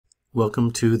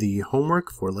Welcome to the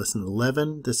homework for Lesson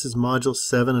 11. This is Module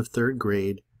 7 of 3rd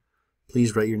grade.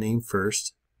 Please write your name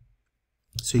first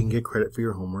so you can get credit for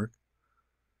your homework.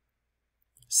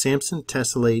 Samson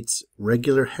tessellates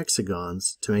regular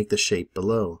hexagons to make the shape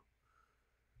below.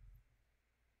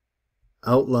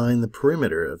 Outline the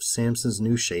perimeter of Samson's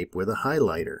new shape with a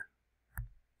highlighter.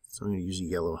 So I'm going to use a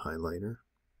yellow highlighter.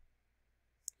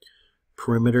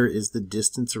 Perimeter is the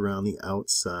distance around the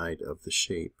outside of the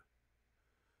shape.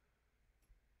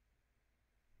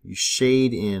 You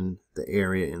shade in the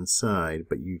area inside,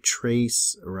 but you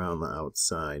trace around the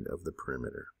outside of the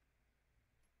perimeter,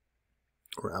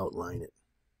 or outline it.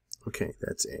 Okay,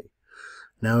 that's A.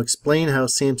 Now explain how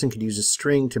Samson could use a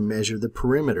string to measure the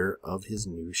perimeter of his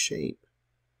new shape.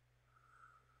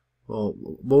 Well,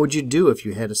 what would you do if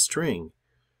you had a string?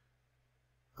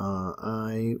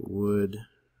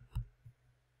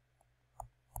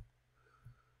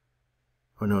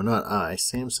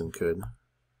 Samson could.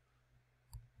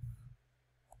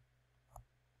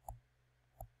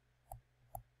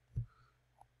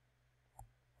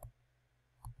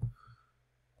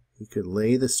 You could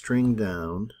lay the string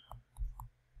down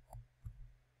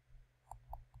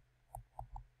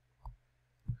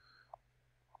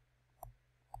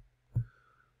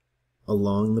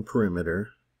along the perimeter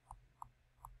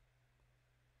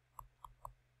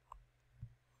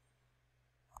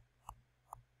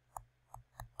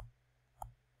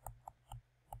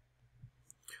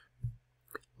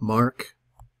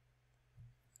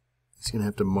he's going to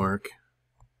have to mark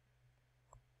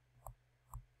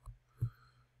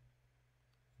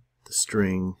the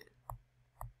string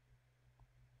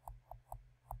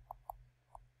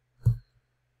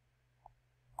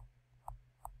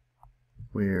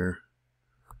where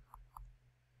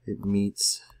it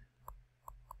meets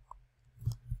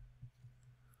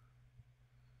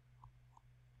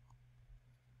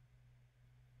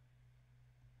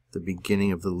the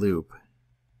beginning of the loop.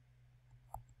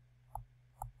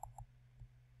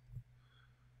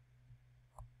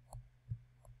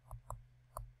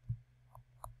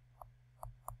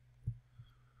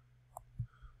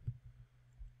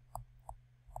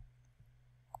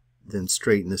 Then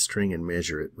straighten the string and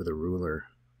measure it with a ruler.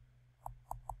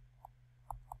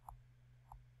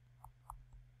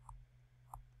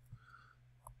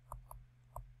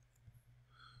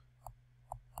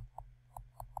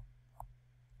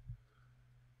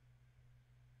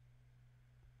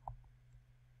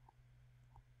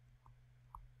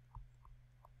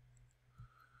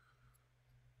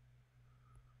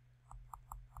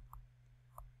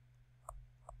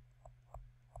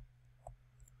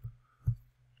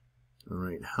 All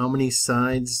right, how many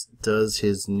sides does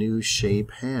his new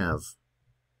shape have?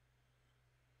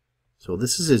 So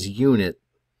this is his unit.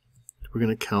 We're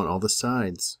going to count all the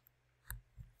sides.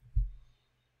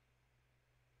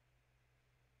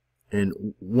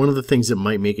 And one of the things that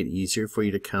might make it easier for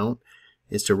you to count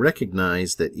is to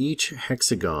recognize that each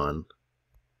hexagon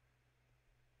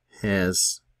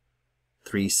has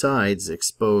 3 sides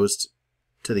exposed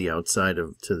to the outside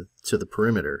of to the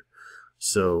perimeter.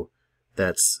 So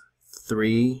that's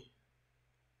 3,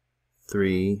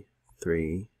 3,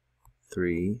 3,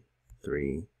 3,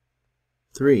 3,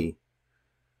 3.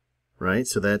 Right?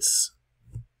 So that's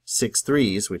 6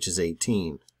 threes, which is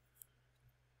 18.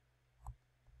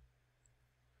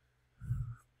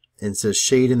 And it says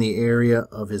shade in the area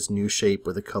of his new shape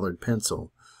with a colored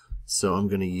pencil. So I'm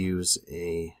going to use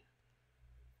a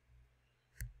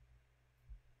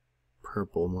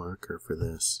purple marker for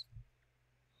this.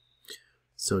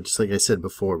 So just like I said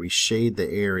before, we shade the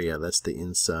area, that's the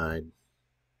inside.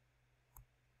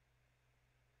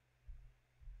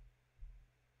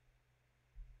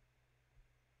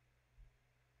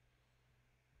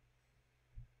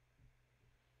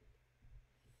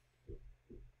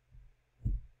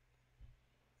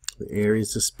 The area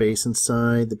is the space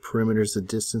inside, the perimeter is the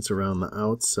distance around the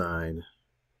outside.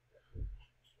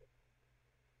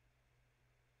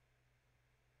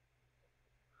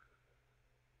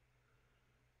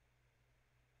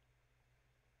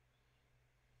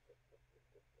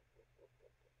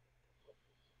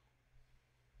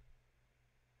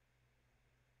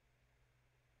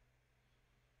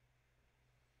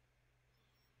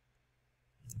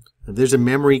 There's a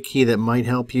memory key that might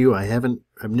help you.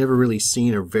 I've never really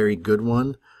seen a very good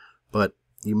one, but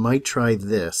you might try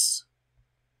this.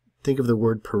 Think of the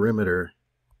word perimeter,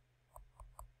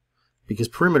 because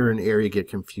perimeter and area get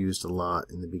confused a lot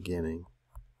in the beginning.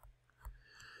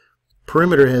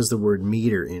 Perimeter has the word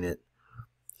meter in it.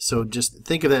 So just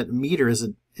think of that meter as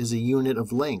a unit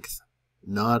of length,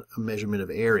 not a measurement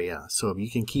of area. So if you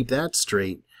can keep that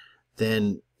straight,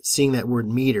 then seeing that word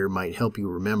meter might help you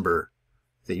remember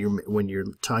that when you're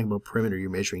talking about perimeter, you're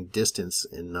measuring distance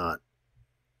and not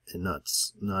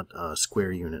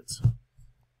square units.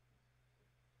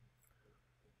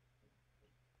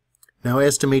 Now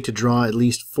estimate to draw at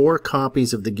least 4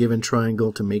 copies of the given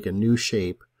triangle to make a new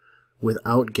shape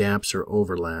without gaps or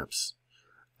overlaps.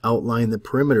 Outline the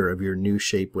perimeter of your new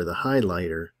shape with a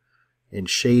highlighter and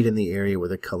shade in the area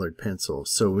with a colored pencil.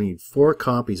 So we need 4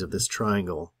 copies of this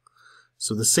triangle.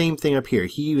 So the same thing up here.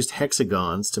 He used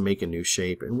hexagons to make a new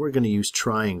shape, and we're going to use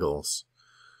triangles.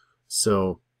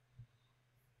 So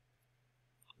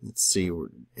let's see,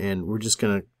 and we're just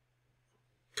going to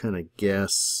kind of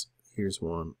guess. Here's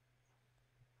one.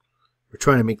 We're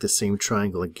trying to make the same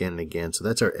triangle again and again. So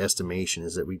that's our estimation,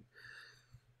 is that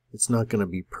it's not going to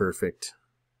be perfect.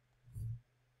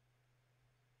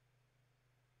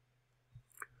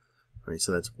 All right,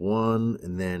 so that's one,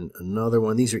 and then another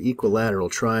one. These are equilateral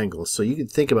triangles. So you can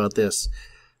think about this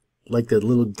like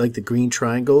the green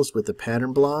triangles with the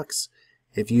pattern blocks.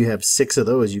 If you have 6 of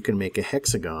those, you can make a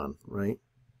hexagon, right?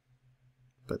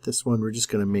 But this one, we're just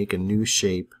going to make a new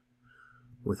shape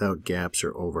without gaps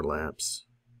or overlaps.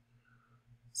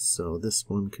 So this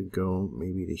one could go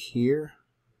maybe to here.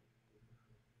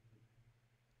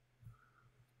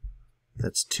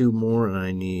 That's 2 more, and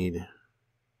I need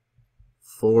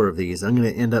 4 of these. I'm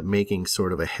going to end up making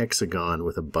sort of a hexagon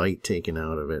with a bite taken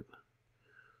out of it.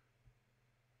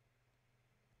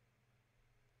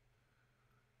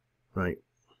 Right.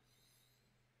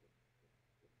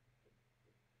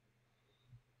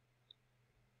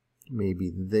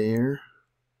 Maybe there.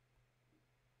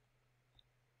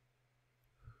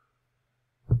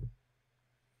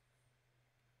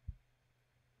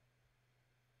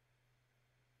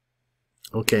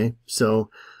 Okay, so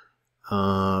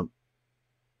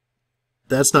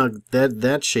that's not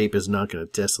that shape is not going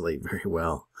to tessellate very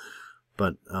well,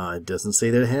 but it doesn't say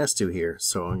that it has to here.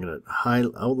 So I'm going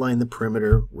to outline the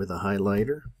perimeter with a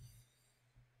highlighter.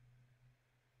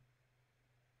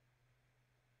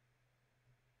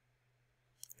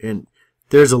 And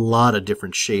there's a lot of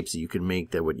different shapes that you can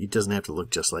make that it doesn't have to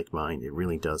look just like mine. It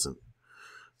really doesn't.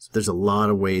 So there's a lot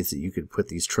of ways that you could put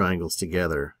these triangles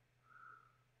together.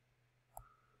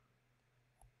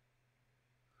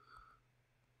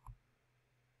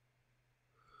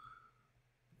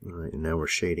 All right, and now we're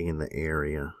shading in the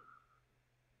area.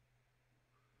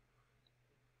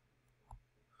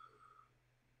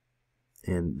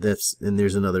 And there's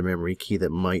another memory key that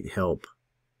might help.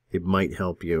 It might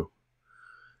help you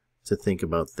to think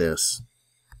about this.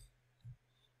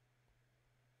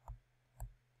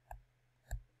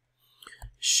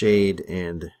 Shade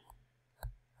and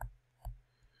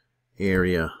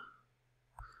area.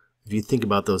 If you think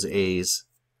about those A's,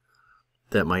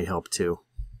 that might help too.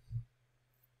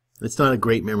 It's not a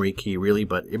great memory key really,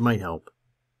 but it might help.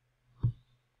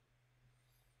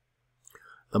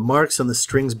 The marks on the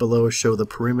strings below show the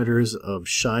perimeters of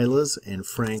Shyla's and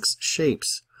Frank's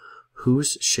shapes.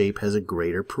 Whose shape has a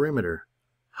greater perimeter?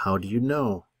 How do you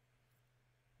know?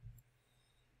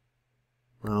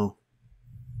 Well,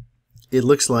 it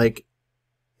looks like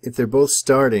if they're both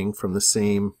starting from the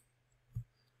same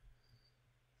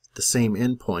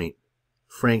endpoint,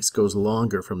 Frank's goes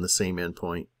longer from the same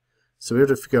endpoint. So we have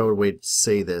to figure out a way to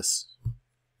say this.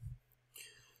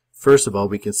 First of all,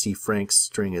 we can see Frank's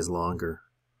string is longer.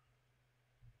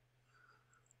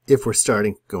 If we're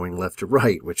starting going left to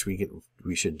right, which we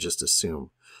should just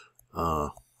assume.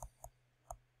 And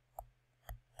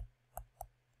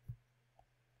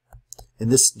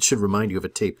this should remind you of a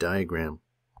tape diagram.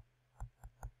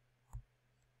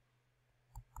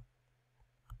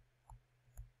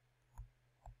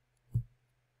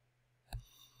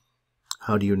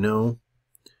 How do you know?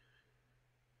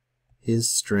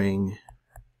 His string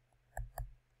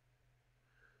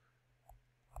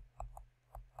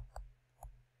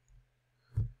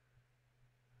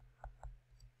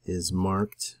is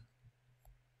marked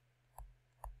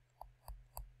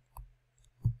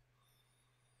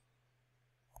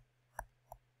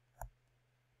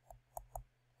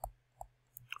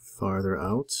farther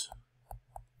out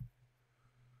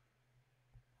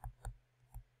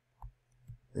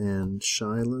than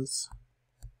Shyla's.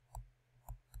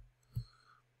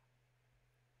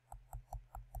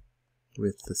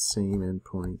 With the same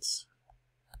endpoints.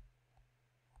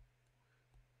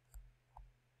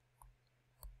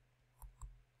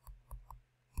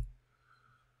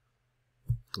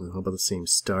 Well, how about the same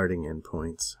starting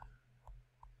endpoints?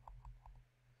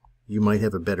 You might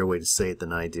have a better way to say it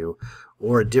than I do,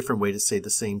 or a different way to say the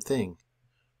same thing.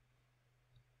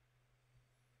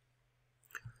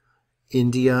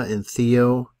 India and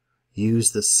Theo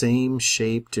use the same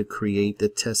shape to create the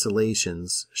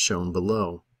tessellations shown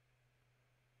below.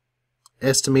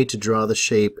 estimate to draw the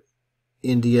shape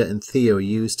India and Theo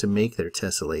used to make their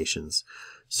tessellations.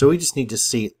 So we just need to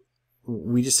see,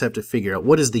 we just have to figure out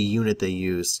what is the unit they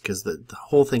used, because the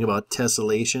whole thing about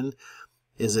tessellation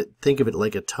is that, think of it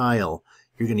like a tile.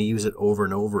 You're going to use it over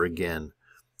and over again.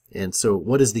 And so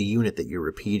what is the unit that you're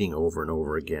repeating over and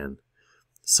over again?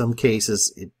 Some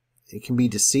cases it can be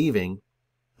deceiving,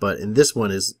 but in this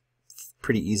one is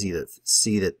pretty easy to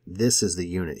see that this is the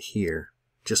unit here,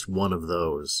 just one of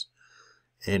those.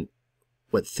 And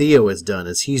what Theo has done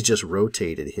is he's just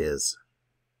rotated his.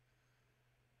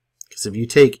 Because if you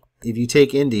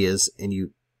take India's and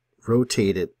you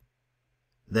rotate it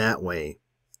that way,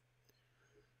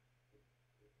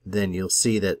 then you'll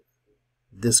see that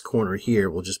this corner here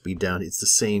will just be down. It's the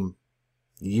same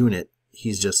unit.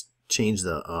 He's just changed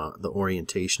the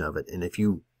orientation of it. And if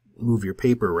you move your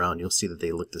paper around, you'll see that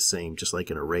they look the same, just like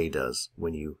an array does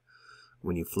when you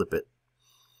flip it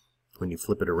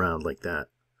around like that.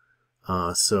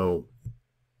 So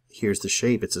here's the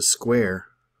shape. It's a square.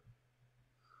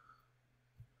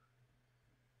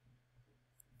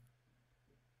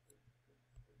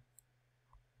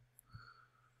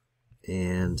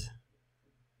 And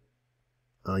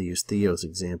I'll use Theo's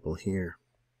example here.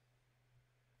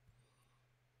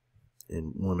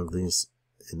 And one of these,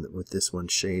 with this one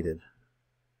shaded.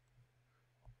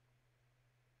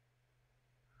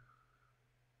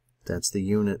 That's the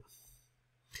unit.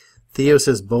 Theo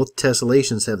says both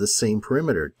tessellations have the same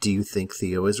perimeter. Do you think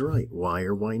Theo is right? Why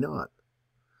or why not?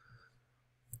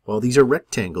 Well, these are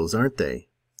rectangles, aren't they?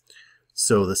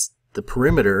 So the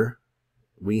perimeter,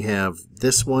 we have,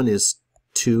 this one is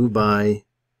 2 by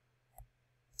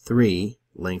 3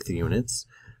 length units,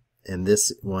 and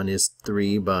this one is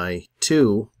 3 by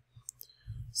 2.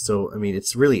 So, I mean,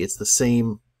 it's the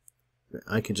same.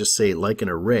 I could just say like an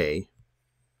array.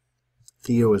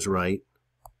 Theo is right.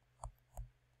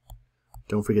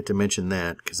 Don't forget to mention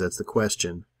that, because that's the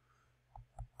question.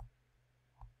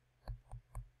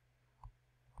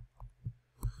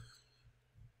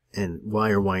 And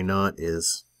why or why not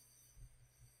is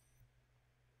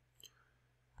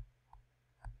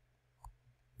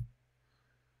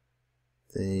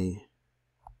they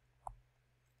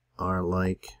are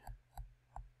like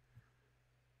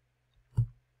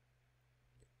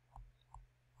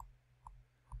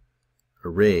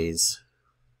arrays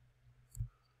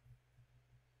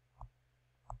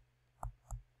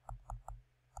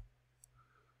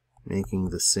making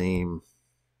the same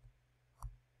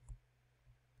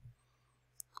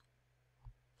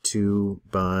 2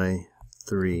 by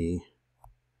 3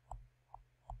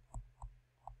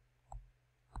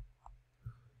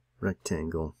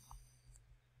 rectangle.